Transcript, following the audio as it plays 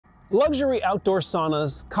Luxury outdoor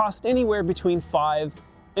saunas cost anywhere between $5,000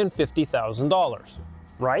 and $50,000,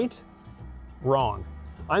 right? Wrong.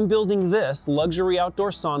 I'm building this luxury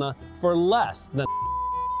outdoor sauna for less than.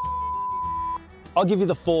 I'll give you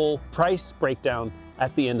the full price breakdown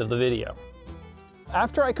at the end of the video.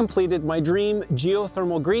 After I completed my dream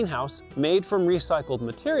geothermal greenhouse made from recycled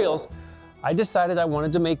materials, I decided I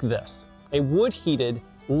wanted to make this, a wood-heated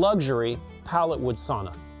luxury pallet wood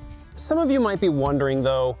sauna. Some of you might be wondering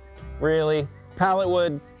though, really, pallet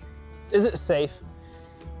wood, is it safe?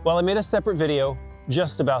 Well, I made a separate video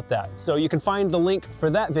just about that, so you can find the link for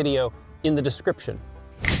that video in the description.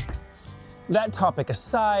 That topic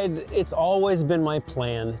aside, it's always been my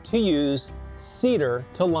plan to use cedar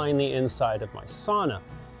to line the inside of my sauna.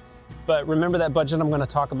 But remember that budget I'm going to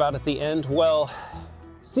talk about at the end? Well,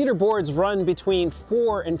 cedar boards run between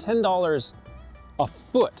 $4 and $10 a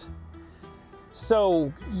foot.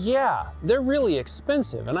 So yeah, they're really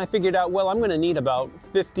expensive, and I figured out, well, I'm going to need about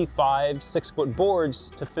 55 6-foot boards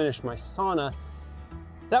to finish my sauna.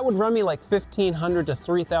 That would run me like $1,500 to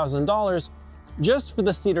 $3,000 just for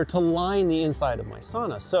the cedar to line the inside of my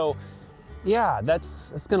sauna. So yeah,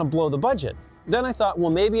 that's going to blow the budget. Then I thought, well,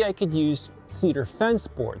 maybe I could use cedar fence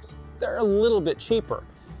boards. They're a little bit cheaper,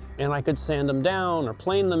 and I could sand them down or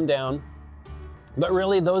plane them down, but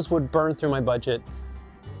really those would burn through my budget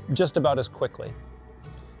just about as quickly.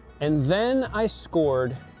 And then I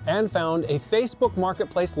scored and found a Facebook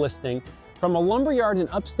Marketplace listing from a lumberyard in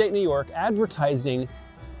upstate New York advertising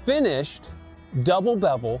finished double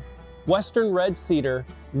bevel Western red cedar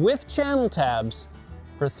with channel tabs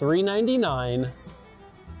for $3.99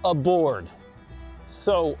 a board.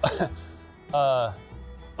 So,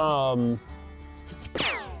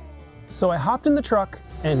 so I hopped in the truck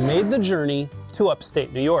and made the journey to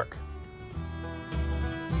upstate New York.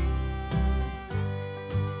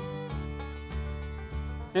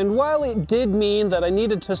 And while it did mean that I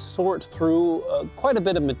needed to sort through quite a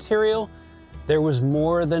bit of material, there was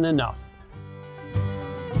more than enough.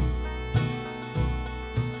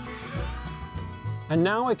 And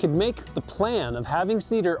now I could make the plan of having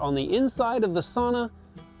cedar on the inside of the sauna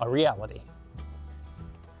a reality.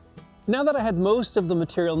 Now that I had most of the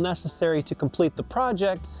material necessary to complete the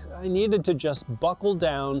project, I needed to just buckle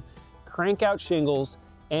down, crank out shingles,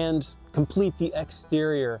 and complete the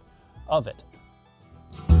exterior of it.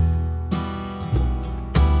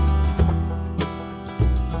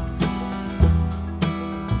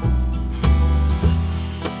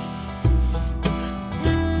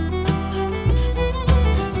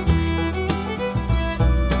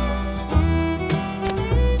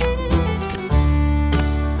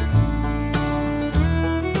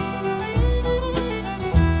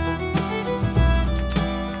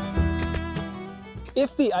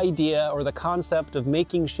 If the idea or the concept of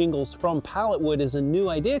making shingles from pallet wood is a new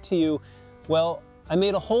idea to you, well, I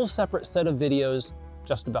made a whole separate set of videos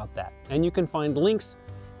just about that. And you can find links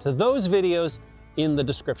to those videos in the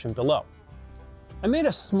description below. I made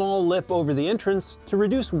a small lip over the entrance to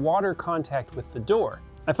reduce water contact with the door.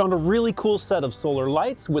 I found a really cool set of solar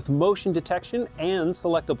lights with motion detection and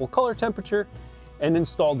selectable color temperature, and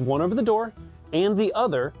installed one over the door, and the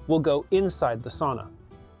other will go inside the sauna.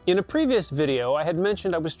 In a previous video, I had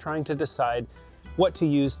mentioned I was trying to decide what to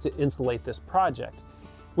use to insulate this project,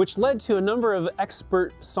 which led to a number of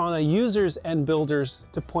expert sauna users and builders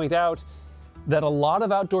to point out that a lot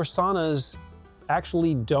of outdoor saunas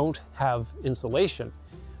actually don't have insulation.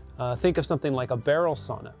 Think of something like a barrel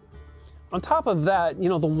sauna. On top of that,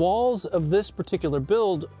 the walls of this particular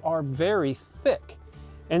build are very thick.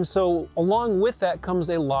 And so along with that comes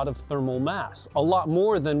a lot of thermal mass, a lot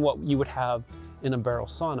more than what you would have in a barrel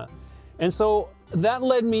sauna. And so that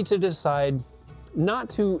led me to decide not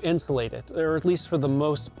to insulate it, or at least for the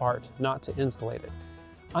most part, not to insulate it.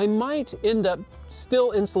 I might end up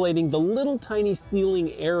still insulating the little tiny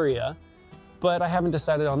ceiling area, but I haven't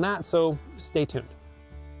decided on that, so stay tuned.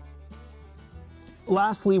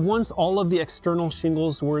 Lastly, once all of the external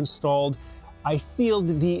shingles were installed, I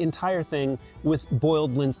sealed the entire thing with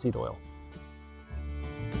boiled linseed oil.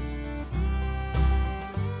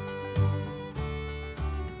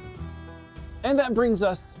 And that brings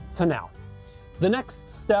us to now. The next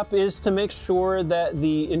step is to make sure that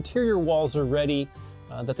the interior walls are ready,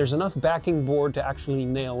 that there's enough backing board to actually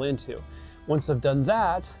nail into. Once I've done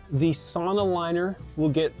that, the sauna liner will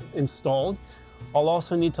get installed. I'll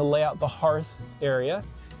also need to lay out the hearth area.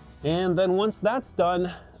 And then once that's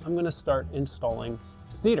done, I'm gonna start installing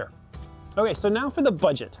cedar. Okay, so now for the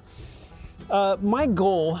budget. My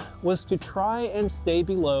goal was to try and stay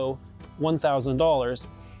below $1,000.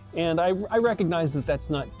 And I recognize that that's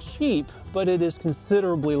not cheap, but it is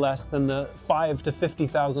considerably less than the $5,000 to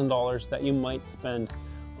 $50,000 that you might spend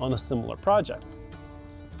on a similar project.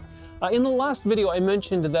 In the last video, I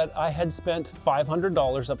mentioned that I had spent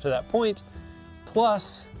 $500 up to that point,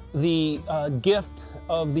 plus the gift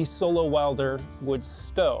of the Solo Wilder wood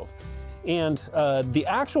stove. And the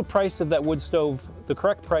actual price of that wood stove, the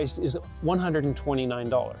correct price, is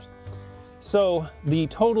 $129. So the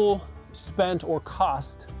total spent or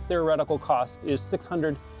cost, theoretical cost, is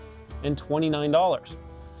 $629.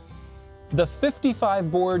 The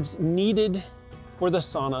 55 boards needed for the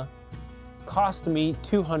sauna cost me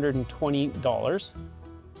 $220.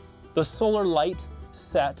 The solar light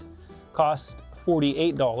set cost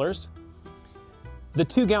 $48. The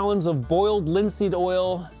 2 gallons of boiled linseed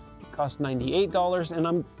oil cost $98, and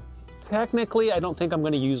I don't think I'm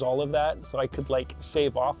going to use all of that, so I could like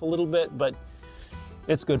shave off a little bit, but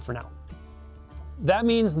it's good for now. That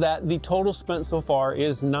means that the total spent so far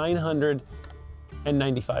is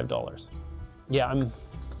 $995. Yeah, I'm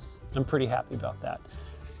pretty happy about that.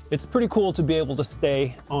 It's pretty cool to be able to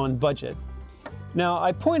stay on budget. Now,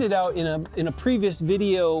 I pointed out in a previous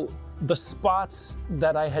video the spots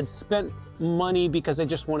that I had spent money because I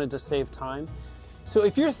just wanted to save time. So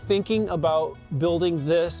if you're thinking about building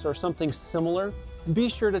this or something similar, be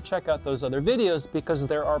sure to check out those other videos because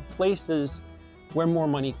there are places where more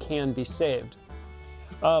money can be saved.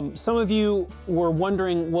 Some of you were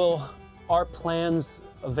wondering, well, are plans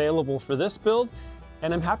available for this build?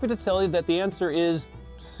 And I'm happy to tell you that the answer is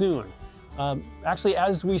soon. Actually,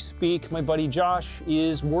 as we speak, my buddy Josh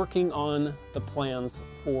is working on the plans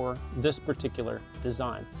for this particular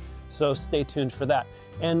design. So stay tuned for that.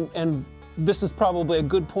 And this is probably a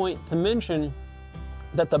good point to mention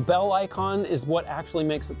that the bell icon is what actually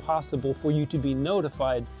makes it possible for you to be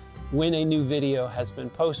notified when a new video has been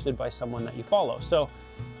posted by someone that you follow. So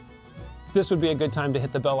this would be a good time to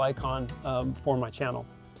hit the bell icon for my channel.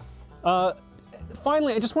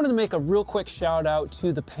 Finally, I just wanted to make a real quick shout out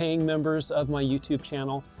to the paying members of my YouTube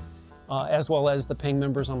channel, as well as the paying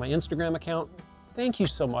members on my Instagram account. Thank you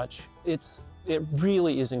so much. It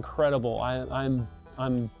really is incredible. I'm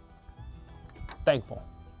thankful.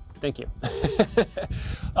 Thank you.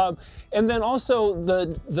 And then also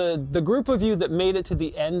the group of you that made it to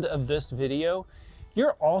the end of this video,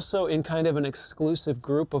 you're also in kind of an exclusive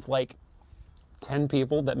group of like 10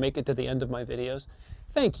 people that make it to the end of my videos.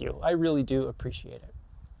 Thank you. I really do appreciate it.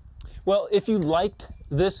 Well, if you liked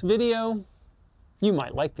this video, you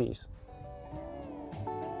might like these.